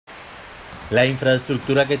La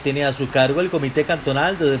infraestructura que tiene a su cargo el Comité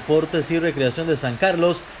Cantonal de Deportes y Recreación de San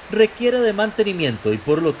Carlos requiere de mantenimiento y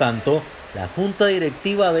por lo tanto, la Junta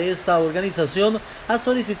Directiva de esta organización ha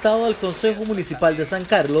solicitado al Consejo Municipal de San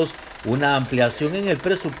Carlos una ampliación en el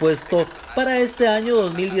presupuesto para este año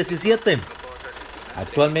 2017.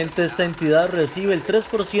 Actualmente esta entidad recibe el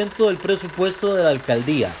 3% del presupuesto de la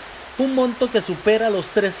alcaldía, un monto que supera los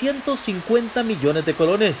 350 millones de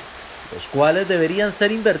colones, los cuales deberían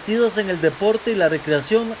ser invertidos en el deporte y la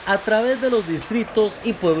recreación a través de los distritos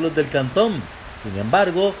y pueblos del cantón. Sin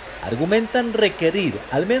embargo, argumentan requerir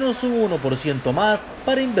al menos un 1% más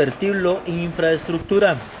para invertirlo en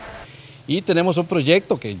infraestructura. Y tenemos un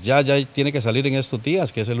proyecto que ya tiene que salir en estos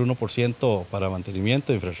días, que es el 1% para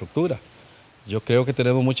mantenimiento de infraestructura. Yo creo que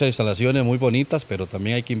tenemos muchas instalaciones muy bonitas, pero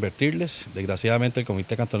también hay que invertirles. Desgraciadamente el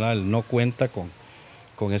Comité Cantonal no cuenta con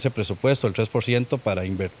ese presupuesto, el 3% para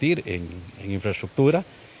invertir en infraestructura.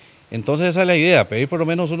 Entonces esa es la idea, pedir por lo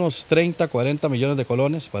menos unos 30, 40 millones de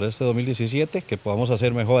colones para este 2017, que podamos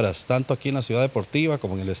hacer mejoras tanto aquí en la ciudad deportiva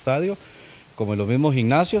como en el estadio, como en los mismos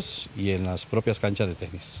gimnasios y en las propias canchas de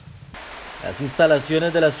tenis. Las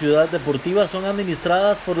instalaciones de la ciudad deportiva son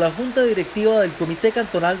administradas por la Junta Directiva del Comité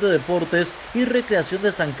Cantonal de Deportes y Recreación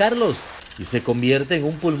de San Carlos y se convierte en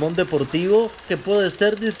un pulmón deportivo que puede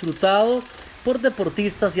ser disfrutado por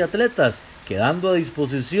deportistas y atletas, quedando a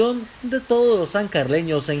disposición de todos los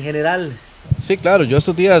sancarleños en general. Sí, claro, yo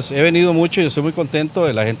estos días he venido mucho y estoy muy contento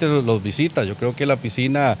de la gente los visita. Yo creo que la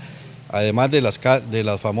piscina, además de las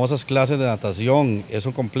famosas clases de natación, es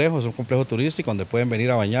un complejo turístico donde pueden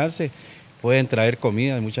venir a bañarse, pueden traer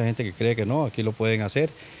comida, hay mucha gente que cree que no, aquí lo pueden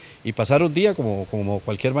hacer y pasar un día como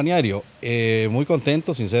cualquier balneario. Muy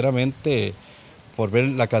contento, sinceramente, por ver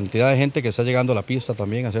la cantidad de gente que está llegando a la pista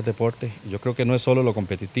también a hacer deporte. Yo creo que no es solo lo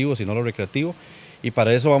competitivo, sino lo recreativo, y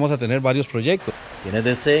para eso vamos a tener varios proyectos. Quienes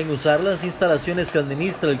deseen usar las instalaciones que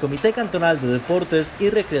administra el Comité Cantonal de Deportes y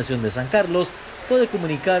Recreación de San Carlos puede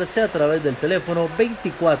comunicarse a través del teléfono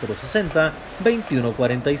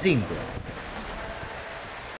 2460-2145.